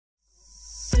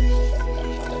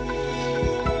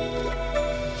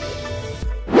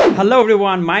Hello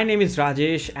everyone, my name is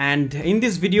Rajesh, and in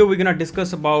this video we're going to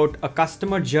discuss about a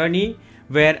customer journey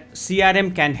where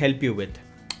CRM can help you with.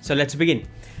 So let's begin.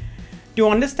 To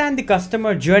understand the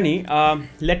customer journey,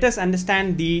 let us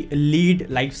understand the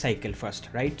lead life cycle first,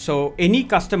 right? So any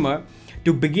customer,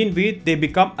 to begin with, they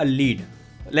become a lead.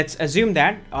 Let's assume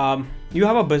that you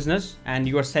have a business and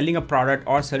you are selling a product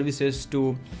or services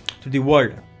to the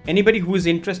world. Anybody who is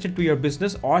interested to your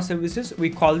business or services,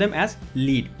 we call them as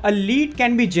lead. A lead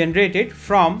can be generated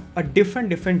from a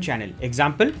different channel.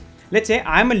 Example, let's say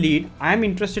I'm a lead, I'm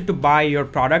interested to buy your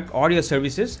product or your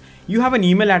services. You have an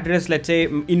email address, let's say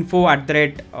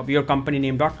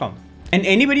info@yourcompanyname.com. And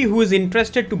anybody who is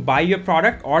interested to buy your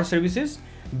product or services,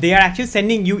 they are actually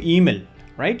sending you email,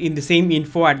 right? In the same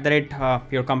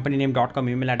info@yourcompanyname.com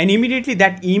email address. And immediately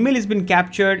that email has been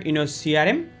captured in your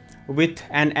CRM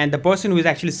and the person who is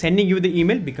actually sending you the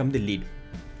email become the lead.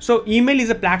 So email is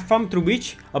a platform through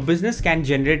which a business can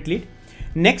generate lead.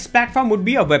 Next platform would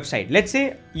be a website. Let's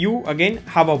say you again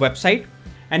have a website,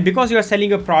 and because you are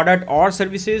selling a product or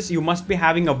services, you must be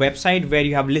having a website where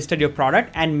you have listed your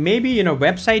product, and maybe in a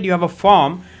website you have a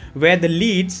form where the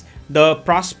leads, the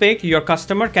prospect, your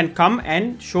customer can come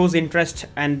and shows interest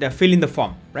and fill in the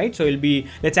form, right? So it'll be,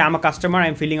 let's say I'm a customer,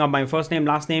 I'm filling up my first name,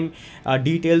 last name,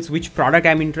 details, which product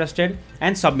I'm interested,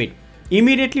 and submit.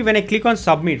 Immediately when I click on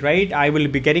submit, right, I will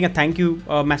be getting a thank you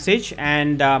message,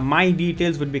 and my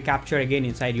details would be captured again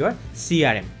inside your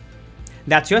CRM.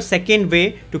 That's your second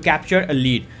way to capture a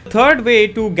lead. Third way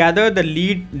to gather the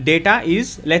lead data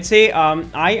is, let's say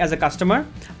I as a customer,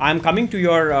 I'm coming to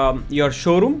your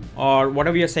showroom or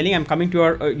whatever you're selling. I'm coming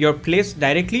to your place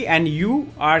directly, and you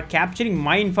are capturing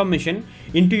my information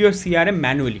into your CRM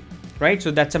manually, right?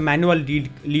 So that's a manual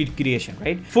lead creation,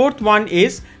 right? Fourth one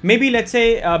is, maybe let's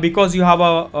say because you have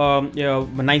a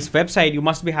nice website, you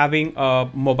must be having a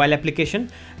mobile application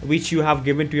which you have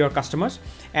given to your customers,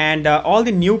 and all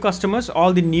the new customers,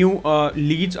 all the new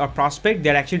leads or prospect,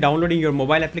 they're actually downloading your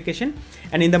mobile application,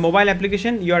 and in the mobile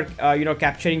application you're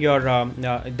capturing your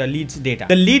the leads data.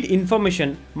 The lead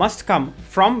information must come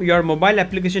from your mobile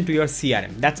application to your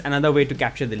CRM. That's another way to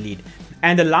capture the lead.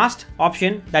 And the last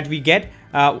option that we get,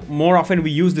 more often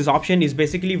we use this option, is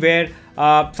basically where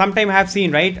sometime I have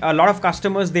seen, right, a lot of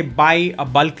customers, they buy a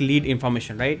bulk lead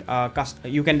information, right?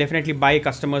 You can definitely buy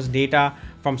customers data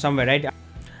from somewhere, right?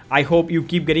 I hope you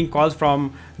keep getting calls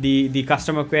from the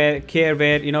customer care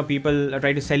where people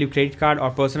try to sell you credit card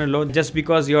or personal loan just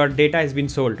because your data has been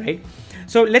sold, right?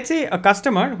 So let's say a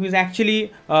customer who is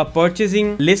actually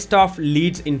purchasing list of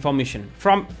leads information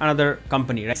from another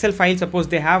company, right? Excel file, suppose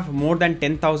they have more than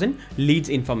 10,000 leads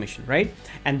information, right?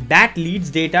 And that leads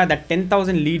data, that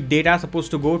 10,000 lead data is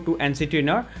supposed to go to and sit in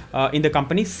the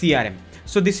company's CRM.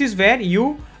 So this is where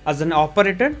you as an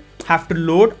operator have to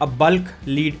load a bulk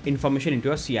lead information into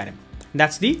your CRM.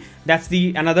 That's the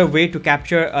another way to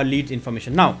capture a lead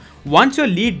information. Now, once your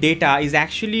lead data is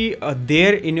actually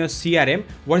there in your CRM,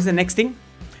 what is the next thing?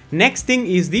 Next thing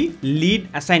is the lead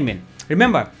assignment.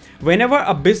 Remember, whenever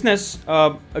a business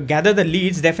gather the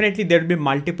leads, definitely there will be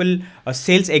multiple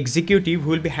sales executive who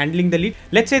will be handling the lead.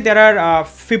 Let's say there are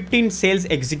 15 sales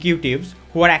executives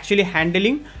who are actually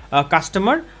handling a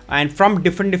customer and from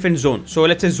different zones. So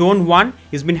let's say zone 1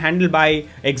 is been handled by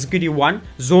executive 1,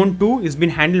 zone 2 is been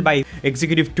handled by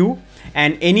executive 2,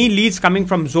 and any leads coming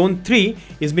from zone 3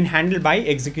 is been handled by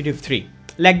executive 3.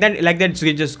 Like that it's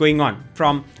just going on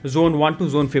from zone 1 to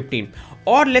zone 15.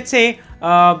 Or let's say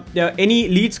any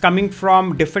leads coming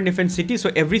from different cities,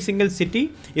 so every single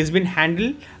city is been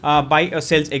handled by a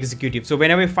sales executive. So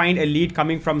whenever you find a lead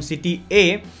coming from city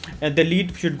A, the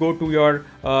lead should go to your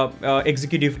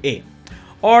executive A.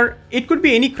 Or it could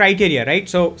be any criteria, right?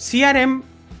 So CRM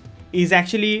is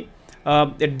actually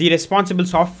the responsible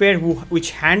software which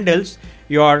handles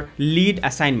your lead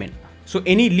assignment. So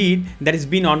any lead that is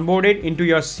being onboarded into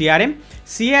your CRM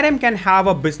can have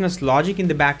a business logic in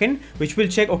the backend, which will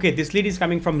check, okay, this lead is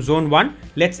coming from zone 1,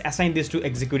 let's assign this to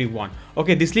executive 1.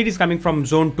 Okay, this lead is coming from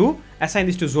zone 2, assign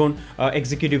this to zone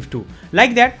executive 2.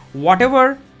 Like that,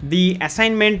 whatever the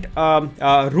assignment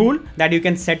rule that you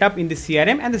can set up in the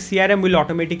CRM, and the CRM will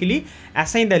automatically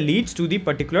assign the leads to the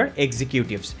particular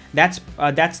executives. That's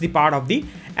the part of the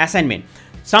assignment.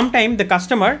 Sometimes the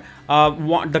customer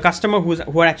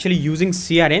who are actually using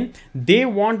CRM, they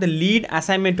want the lead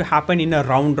assignment to happen in a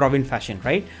round robin fashion,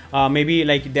 right? Maybe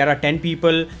like there are 10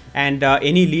 people, and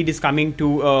any lead is coming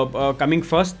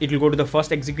first, it will go to the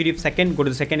first executive, second go to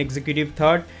the second executive,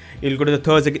 third, You'll go to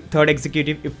the third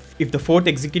executive. If the fourth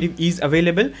executive is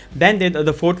available, then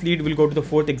the fourth lead will go to the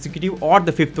fourth executive or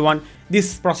the fifth one.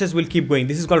 This process will keep going.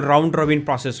 This is called round robin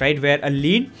process, right? Where a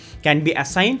lead can be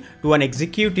assigned to an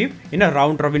executive in a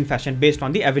round robin fashion based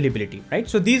on the availability, right?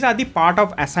 So these are the part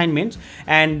of assignments,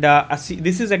 and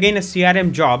this is again a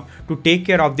CRM job to take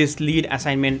care of this lead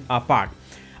assignment part.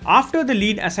 After the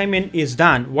lead assignment is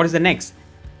done, what is the next?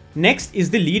 Next is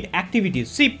the lead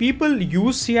activities. See, people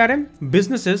use CRM,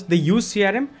 businesses, they use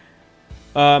CRM.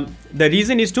 The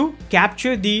reason is to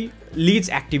capture the leads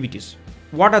activities.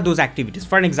 What are those activities?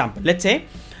 For an example, let's say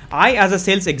I as a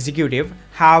sales executive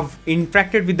have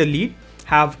interacted with the lead,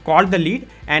 have called the lead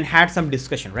and had some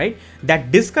discussion, right? That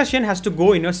discussion has to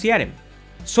go in your CRM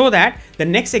so that the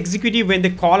next executive, when they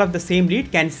call up the same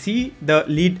lead, can see the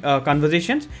lead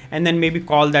conversations and then maybe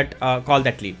call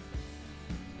that lead.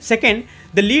 Second,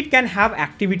 the lead can have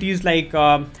activities like,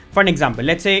 for an example,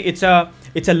 let's say it's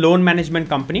a loan management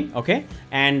company, okay?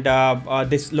 And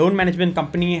this loan management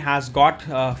company has got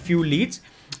a few leads,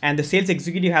 and the sales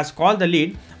executive has called the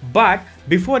lead. But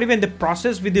before even the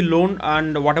process with the loan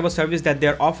and whatever service that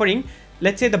they're offering,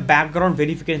 let's say the background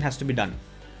verification has to be done.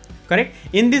 Correct?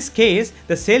 In this case,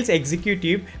 the sales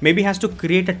executive maybe has to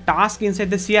create a task inside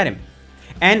the CRM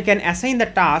and can assign the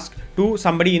task to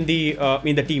somebody in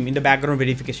the team, in the background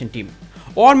verification team.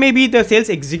 Or maybe the sales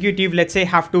executive, let's say,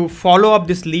 have to follow up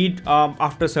this lead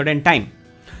after a certain time.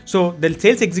 So the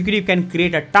sales executive can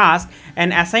create a task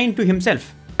and assign to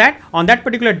himself that on that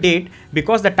particular date,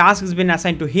 because the task has been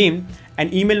assigned to him,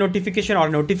 an email notification or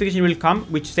notification will come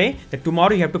which say that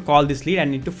tomorrow you have to call this lead and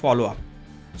need to follow up.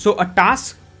 So a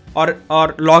task or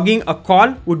logging a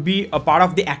call would be a part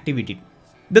of the activity.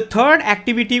 The third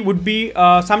activity would be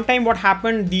sometime what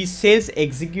happened, the sales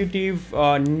executive,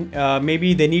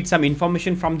 maybe they need some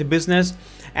information from the business,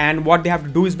 and what they have to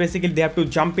do is basically they have to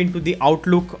jump into the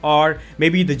Outlook or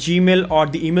maybe the Gmail or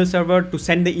the email server to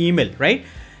send the email, right?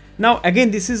 Now, again,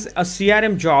 this is a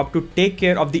CRM job to take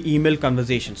care of the email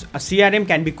conversations. A CRM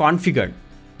can be configured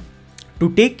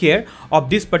to take care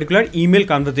of this particular email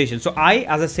conversation. So I,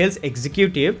 as a sales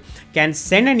executive, can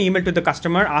send an email to the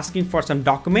customer asking for some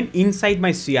document inside my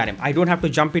CRM. I don't have to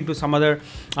jump into some other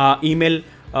email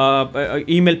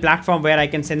platform where I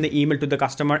can send the email to the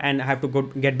customer and I have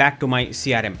to get back to my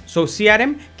CRM. So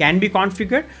CRM can be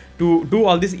configured to do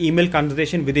all this email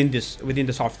conversation within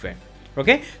the software.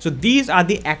 Okay, so these are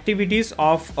the activities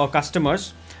of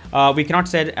customers. We cannot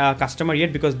say customer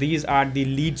yet because these are the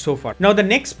leads so far. Now the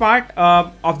next part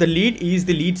of the lead is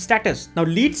the lead status. Now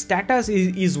lead status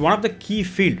is one of the key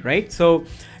field, right? So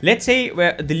let's say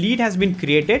where the lead has been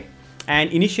created and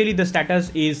initially the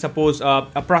status is suppose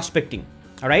a prospecting,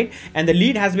 all right? And the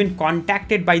lead has been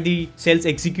contacted by the sales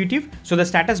executive. So the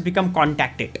status become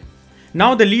contacted.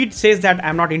 Now the lead says that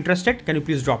I'm not interested. Can you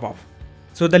please drop off?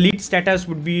 So the lead status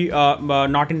would be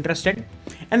not interested,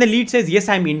 and the lead says, yes,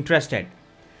 I'm interested.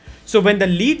 So when the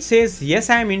lead says, yes,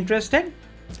 I am interested,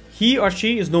 he or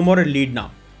she is no more a lead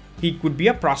now. He could be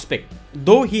a prospect,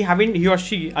 though he or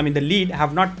she, I mean the lead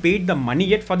have not paid the money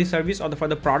yet for the service or for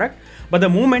the product. But the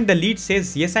moment the lead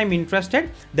says, yes, I'm interested,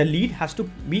 the lead has to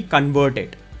be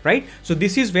converted, right? So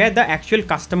this is where the actual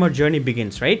customer journey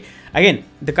begins, right? Again,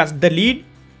 the lead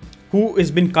who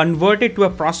has been converted to a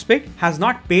prospect has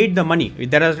not paid the money.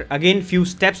 There are again few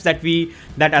steps that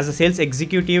as a sales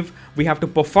executive we have to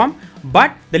perform,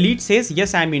 but the lead says,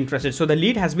 yes, I'm interested. So the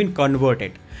lead has been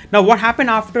converted. Now what happened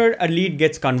after a lead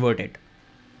gets converted?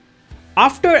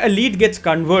 After a lead gets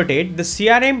converted, the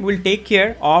CRM will take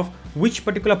care of which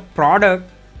particular product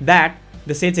that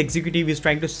the sales executive is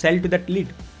trying to sell to that lead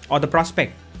or the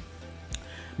prospect.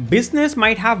 Business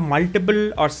might have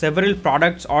multiple or several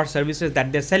products or services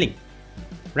that they're selling,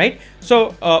 right?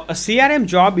 So a CRM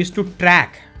job is to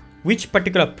track which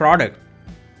particular product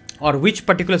or which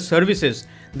particular services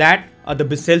that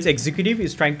the sales executive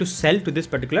is trying to sell to this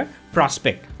particular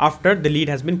prospect after the lead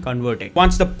has been converted.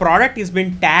 Once the product is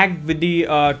been tagged with the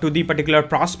to the particular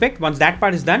prospect, once that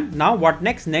part is done, now what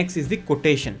next? Next is the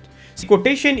quotation. See,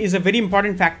 quotation is a very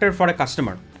important factor for a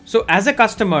customer. So as a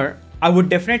customer, I would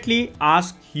definitely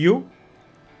ask you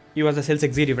as a sales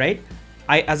executive, right?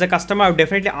 As a customer, I would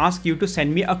definitely ask you to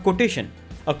send me a quotation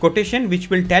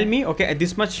which will tell me, okay, at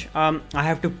this much I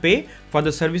have to pay for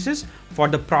the services for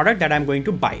the product that I'm going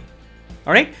to buy.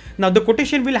 All right. Now the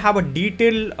quotation will have a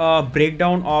detailed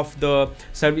breakdown of the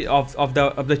service of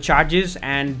the charges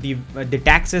and the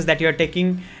taxes that you are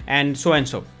taking and so and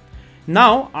so.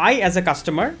 Now I as a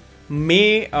customer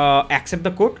may accept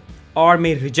the quote or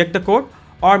may reject the quote,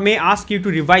 or may ask you to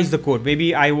revise the quote.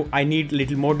 Maybe I need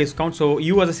little more discount. So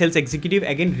you as a sales executive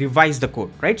again revise the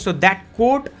quote, right? So that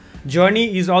quote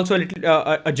journey is also a little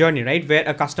a journey, right, where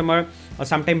a customer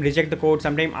sometimes reject the code,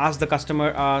 sometimes ask the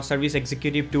customer service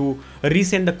executive to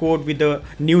resend the code with the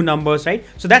new numbers, right?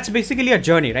 So that's basically a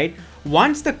journey, right?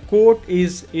 Once the code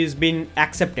is been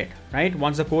accepted, right?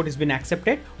 Once the code has been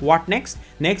accepted, what next?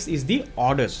 Next is the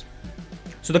orders.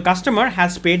 So the customer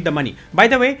has paid the money. By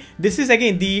the way, this is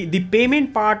again the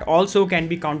payment part also can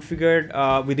be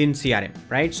configured within CRM,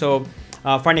 right? So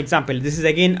for an example, this is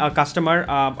again a customer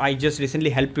I just recently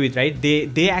helped with, right?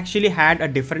 They actually had a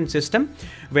different system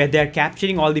where they're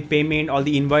capturing all the payment, all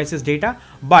the invoices data,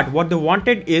 but what they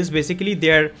wanted is basically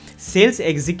their sales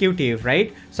executive,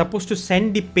 right, supposed to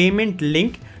send the payment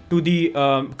link to the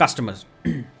customers.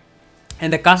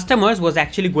 And the customers was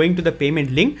actually going to the payment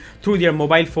link through their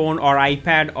mobile phone or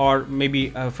iPad or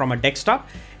maybe from a desktop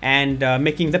and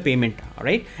making the payment,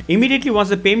 right? Immediately once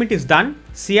the payment is done,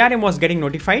 CRM was getting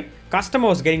notified, customer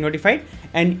was getting notified,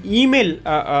 and email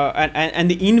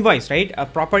and the invoice, right? A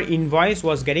proper invoice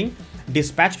was getting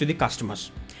dispatched to the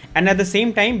customers. And at the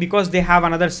same time, because they have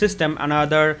another system,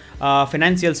 another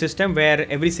financial system where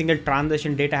every single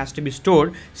transaction data has to be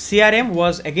stored, CRM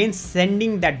was again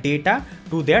sending that data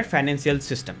to their financial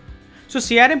system. So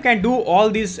CRM can do all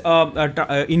these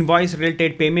invoice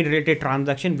related, payment related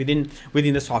transaction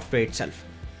within the software itself.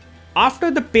 After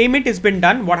the payment has been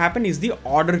done, what happened is the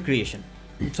order creation.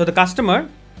 So the customer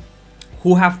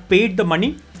who have paid the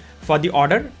money for the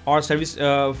order or service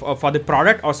for the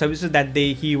product or services that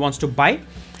he wants to buy,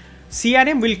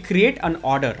 CRM will create an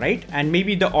order, right? And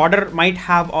maybe the order might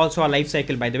have also a life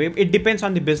cycle, by the way. It depends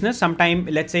on the business. Sometime,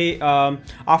 let's say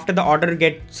after the order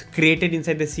gets created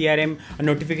inside the CRM, a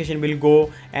notification will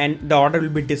go and the order will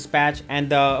be dispatched and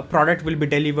the product will be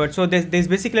delivered. So there's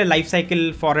basically a life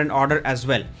cycle for an order as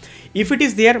well. If it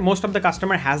is there, most of the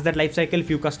customer has that life cycle.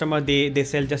 Few customer, they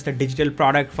sell just a digital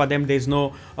product. For them, there's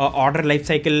no order life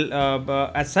cycle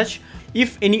as such.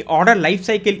 If any order life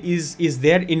cycle is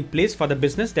there in place for the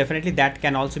business, definitely that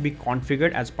can also be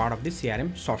configured as part of the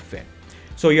CRM software.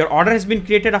 So your order has been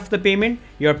created after the payment,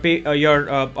 your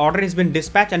order has been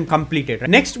dispatched and completed.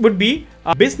 Next would be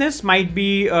business might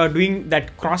be doing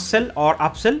that cross sell or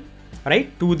upsell,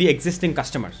 right, to the existing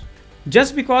customers.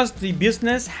 Just because the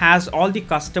business has all the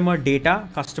customer data,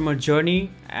 customer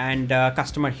journey and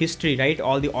customer history, right,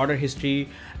 all the order history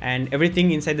and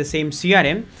everything inside the same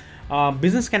CRM,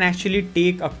 business can actually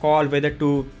take a call whether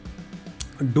to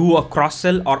do a cross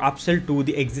sell or upsell to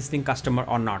the existing customer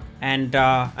or not. And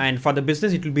for the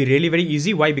business, it will be really very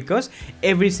easy. Why? Because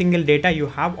every single data you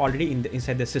have already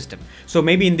inside the system. So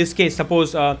maybe in this case,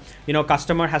 suppose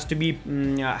customer has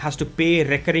to pay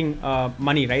recurring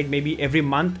money, right? Maybe every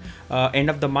month, end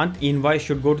of the month, invoice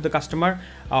should go to the customer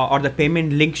or the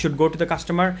payment link should go to the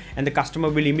customer, and the customer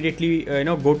will immediately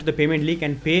go to the payment link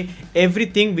and pay.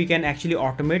 Everything we can actually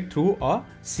automate through a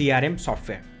CRM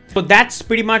software. So that's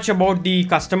pretty much about the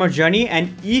customer journey,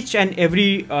 and each and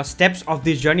every steps of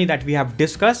this journey that we have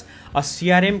discussed, a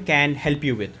CRM can help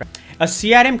you with. Right? A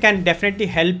CRM can definitely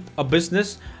help a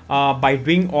business by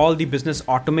doing all the business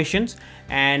automations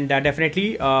and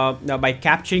definitely by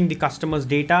capturing the customers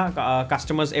data,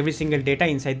 customers every single data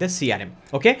inside the CRM.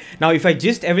 Okay, now if I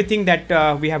gist everything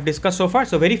that we have discussed so far,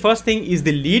 so very first thing is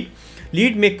the lead.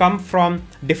 Lead may come from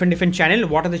different channel.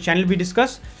 What are the channel we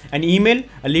discuss? An email.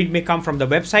 A lead may come from the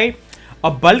website. A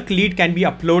bulk lead can be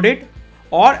uploaded,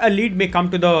 or a lead may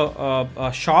come to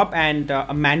the shop and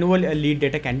a manual lead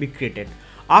data can be created.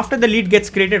 After the lead gets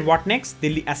created, what next?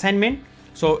 The assignment.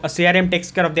 So a CRM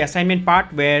takes care of the assignment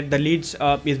part where the leads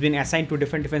is being assigned to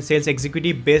different sales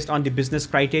executive based on the business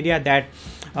criteria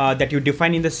that you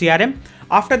define in the CRM.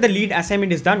 After the lead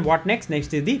assignment is done, what next?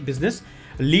 Next is the business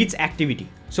leads activity.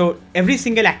 So every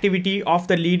single activity of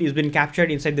the lead is been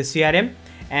captured inside the CRM.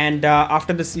 And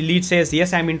after the lead says,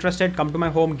 yes, I'm interested, come to my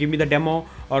home, give me the demo,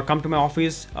 or come to my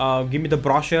office, give me the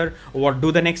brochure, or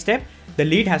do the next step, the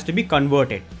lead has to be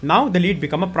converted. Now the lead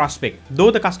become a prospect.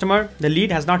 Though the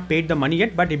lead has not paid the money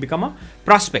yet, but it become a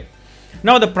prospect.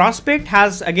 Now the prospect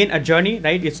has again a journey,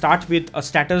 right? It starts with a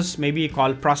status maybe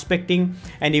called prospecting,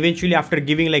 and eventually after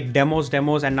giving like demos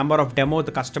and number of demos,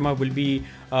 the customer will be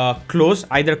closed,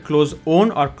 either close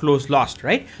own or close lost,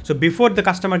 right? So before the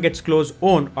customer gets close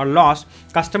own or lost,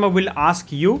 customer will ask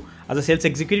you as a sales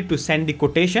executive to send the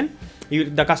quotation.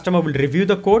 The customer will review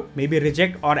the quote, maybe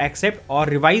reject or accept or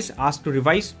revise, ask to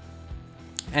revise,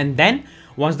 and then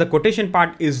once the quotation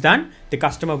part is done, the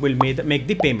customer will make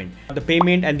the payment. The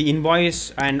payment and the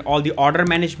invoice and all the order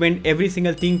management, every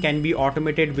single thing can be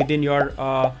automated within your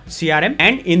CRM.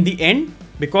 And in the end,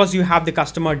 because you have the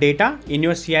customer data in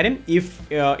your CRM,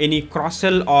 if any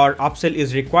cross-sell or upsell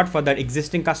is required for that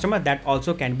existing customer, that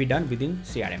also can be done within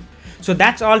CRM. So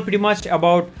that's all pretty much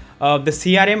about the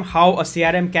CRM, how a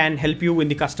CRM can help you in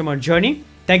the customer journey.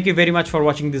 Thank you very much for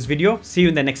watching this video. See you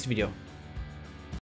in the next video.